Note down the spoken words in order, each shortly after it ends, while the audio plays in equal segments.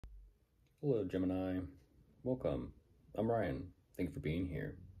Hello, Gemini. Welcome. I'm Ryan. Thank you for being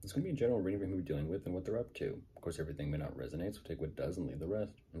here. It's going to be a general reading for who we're dealing with and what they're up to. Of course, everything may not resonate, so take what does and leave the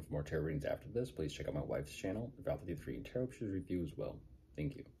rest. And for more tarot readings after this, please check out my wife's channel, Valentine Free Tarot Pictures Review as well.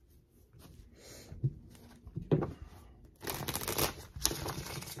 Thank you.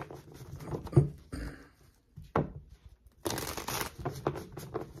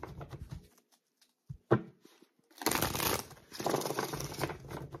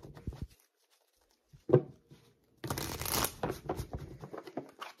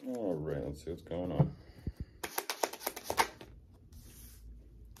 All right, let's see what's going on.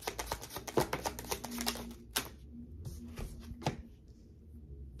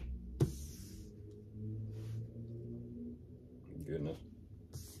 Goodness.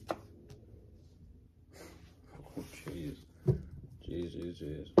 Oh, jeez.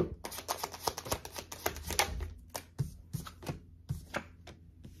 Jeez.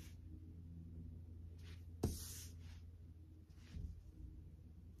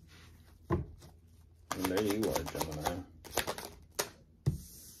 And there you are, Gemini.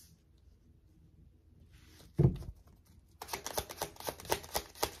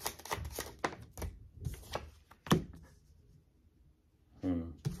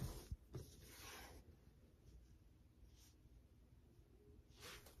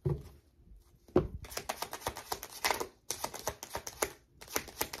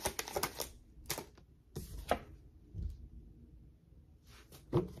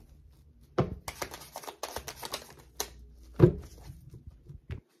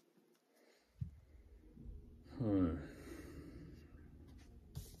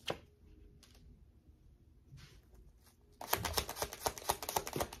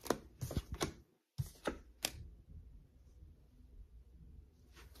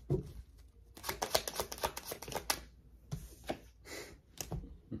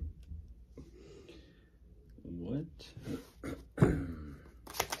 What?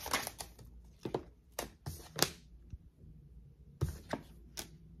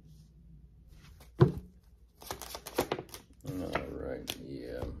 Alright,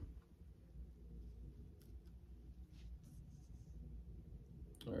 yeah.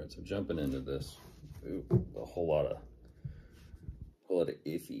 Alright, so jumping into this. Ooh, a whole lot of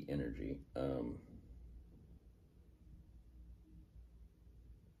iffy energy.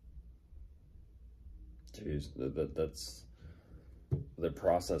 Geez, that's the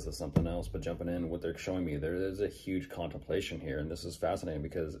process of something else, but jumping in, what they're showing me, there's a huge contemplation here, and this is fascinating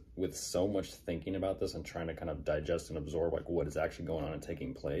because with so much thinking about this and trying to kind of digest and absorb like what is actually going on and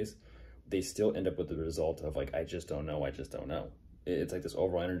taking place, they still end up with the result of like, I just don't know. It's like this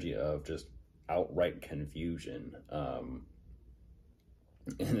overall energy of just outright confusion. And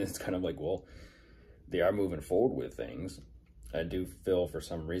it's kind of like, well, they are moving forward with things. I do feel for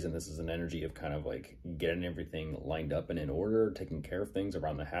some reason this is an energy of kind of like getting everything lined up and in order, taking care of things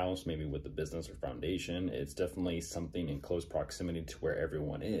around the house, maybe with the business or foundation. It's definitely something in close proximity to where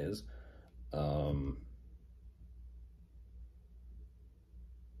everyone is.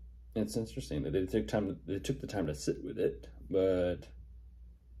 It's interesting that they took the time to sit with it, but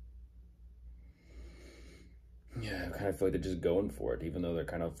yeah, I kind of feel like they're just going for it, even though they're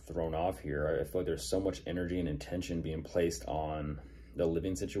kind of thrown off here. I feel like there's so much energy and intention being placed on the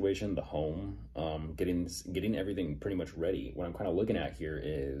living situation, the home, getting everything pretty much ready. What I'm kind of looking at here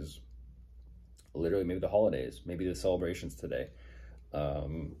is literally maybe the holidays, maybe the celebrations today.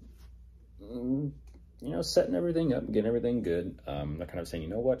 You know, setting everything up, getting everything good. They're kind of saying, you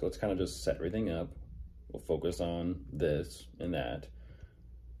know what, let's kind of just set everything up. We'll focus on this and that.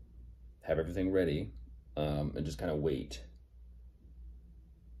 Have everything ready. And just kind of wait.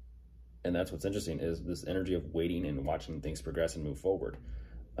 And that's what's interesting, is this energy of waiting and watching things progress and move forward.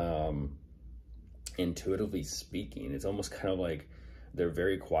 Intuitively speaking, it's almost kind of like they're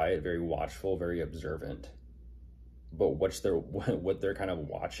very quiet, very watchful, very observant. But what they're kind of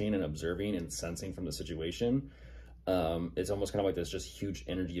watching and observing and sensing from the situation, it's almost kind of like this just huge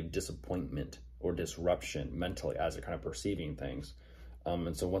energy of disappointment or disruption mentally as they're kind of perceiving things.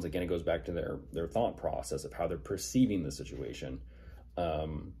 And so once again, it goes back to their thought process of how they're perceiving the situation.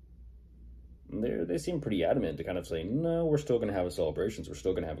 They seem pretty adamant to kind of say, no, we're still going to have a celebrations. We're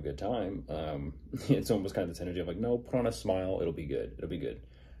still going to have a good time. It's almost kind of this energy of like, no, put on a smile. It'll be good. It'll be good.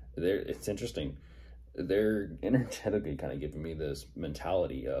 It's interesting. They're energetically kind of giving me this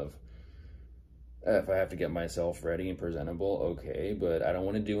mentality of, if I have to get myself ready and presentable, okay, but I don't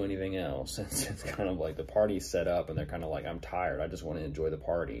want to do anything else. It's kind of like the party's set up and they're kind of like, I'm tired. I just want to enjoy the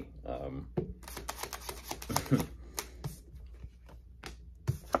party.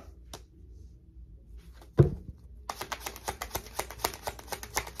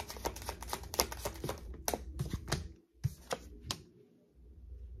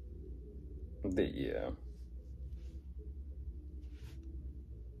 Yeah.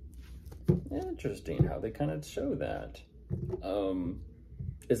 Interesting how they kind of show that.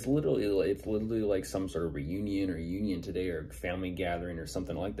 It's literally like some sort of reunion or union today or family gathering or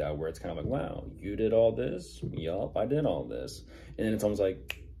something like that, where it's kind of like, wow, you did all this? Yup, I did all this. And then it's almost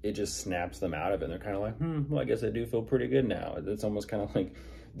like it just snaps them out of it. And they're kind of like, well, I guess I do feel pretty good now. It's almost kind of like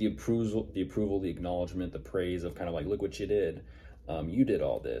the approval, the acknowledgement, the praise of kind of like, look what you did. You did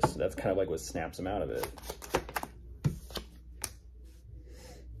all this. That's kind of like what snaps them out of it.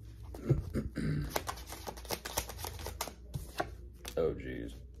 Oh,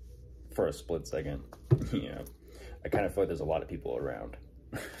 geez. For a split second. Yeah. I kind of feel like there's a lot of people around.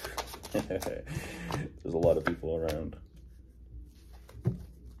 There's a lot of people around.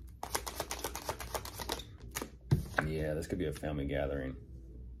 Yeah, this could be a family gathering.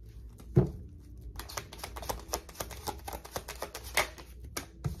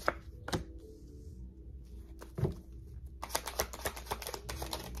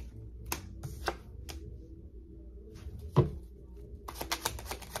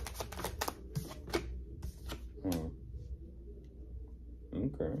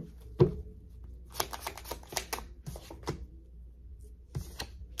 Okay.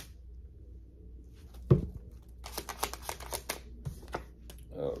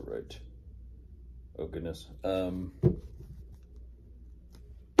 All right. Oh goodness.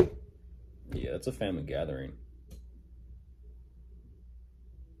 Yeah, it's a family gathering.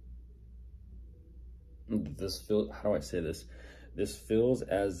 This feels, how do I say this? This feels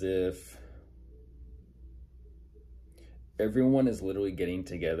as if everyone is literally getting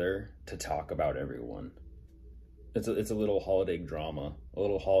together to talk about everyone. It's a little holiday drama, a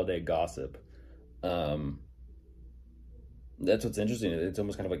little holiday gossip. That's what's interesting. It's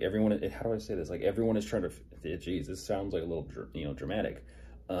almost kind of like everyone, how do I say this? Like everyone is trying to, geez, this sounds like a little, dramatic.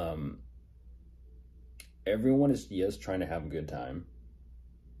 Everyone is, yes, trying to have a good time.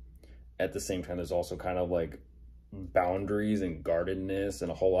 At the same time, there's also kind of like boundaries and guardedness and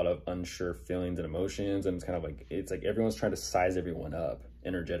a whole lot of unsure feelings and emotions. And it's like everyone's trying to size everyone up,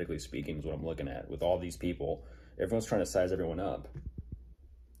 energetically speaking, is what I'm looking at with all these people. Everyone's trying to size everyone up.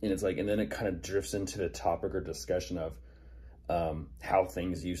 And it's like, and then it kind of drifts into the topic or discussion of how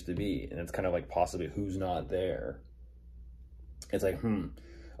things used to be. And it's kind of like possibly who's not there. It's like,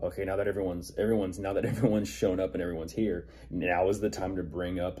 okay, now that everyone's shown up and everyone's here, now is the time to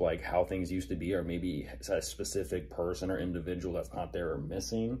bring up like how things used to be, or maybe a specific person or individual that's not there or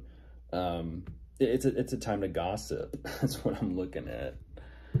missing. It's a time to gossip. That's what I'm looking at.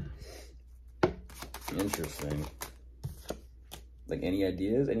 Interesting. Like, any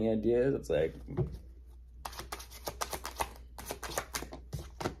ideas? Any ideas? It's like,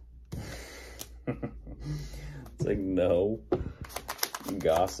 it's like, no.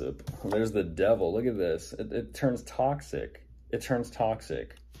 Gossip. There's the devil. Look at this. It turns toxic. It turns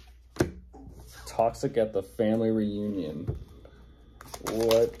toxic. Toxic at the family reunion.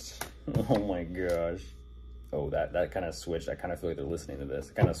 What? Oh my gosh. Oh, that kind of switched. I kind of feel like they're listening to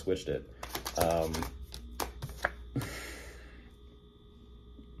this. I kind of switched it.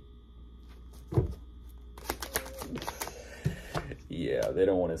 Yeah, they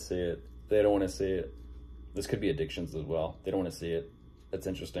don't want to see it. They don't want to see it. This could be addictions as well. They don't want to see it. That's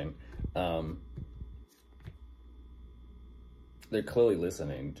interesting. They're clearly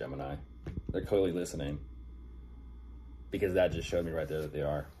listening, Gemini. They're clearly listening. Because that just showed me right there that they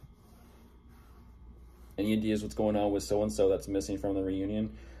are. Any ideas what's going on with so-and-so that's missing from the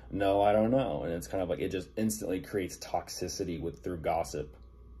reunion? No, I don't know. And it's kind of like, it just instantly creates toxicity through gossip.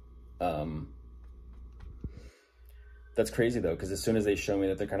 That's crazy though, because as soon as they show me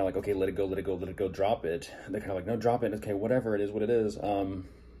that they're kind of like, okay, let it go, let it go, let it go, drop it. They're kind of like, no, drop it. Okay, whatever it is, what it is.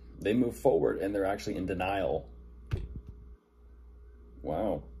 They move forward and they're actually in denial.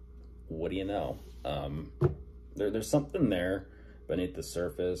 Wow. What do you know? There's something there beneath the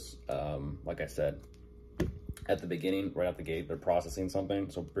surface. Like I said, at the beginning, right out the gate, they're processing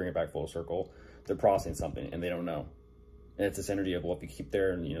something. So bring it back full circle. They're processing something and they don't know. And it's this energy of, well, if you keep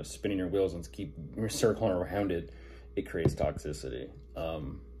there and, spinning your wheels and keep circling around it, it creates toxicity.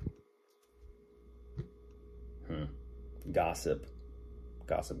 Gossip.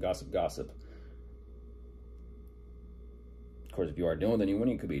 Gossip, gossip, gossip. Of course, if you are dealing with anyone,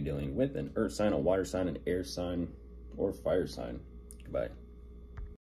 you could be dealing with an earth sign, a water sign, an air sign, or fire sign. Goodbye.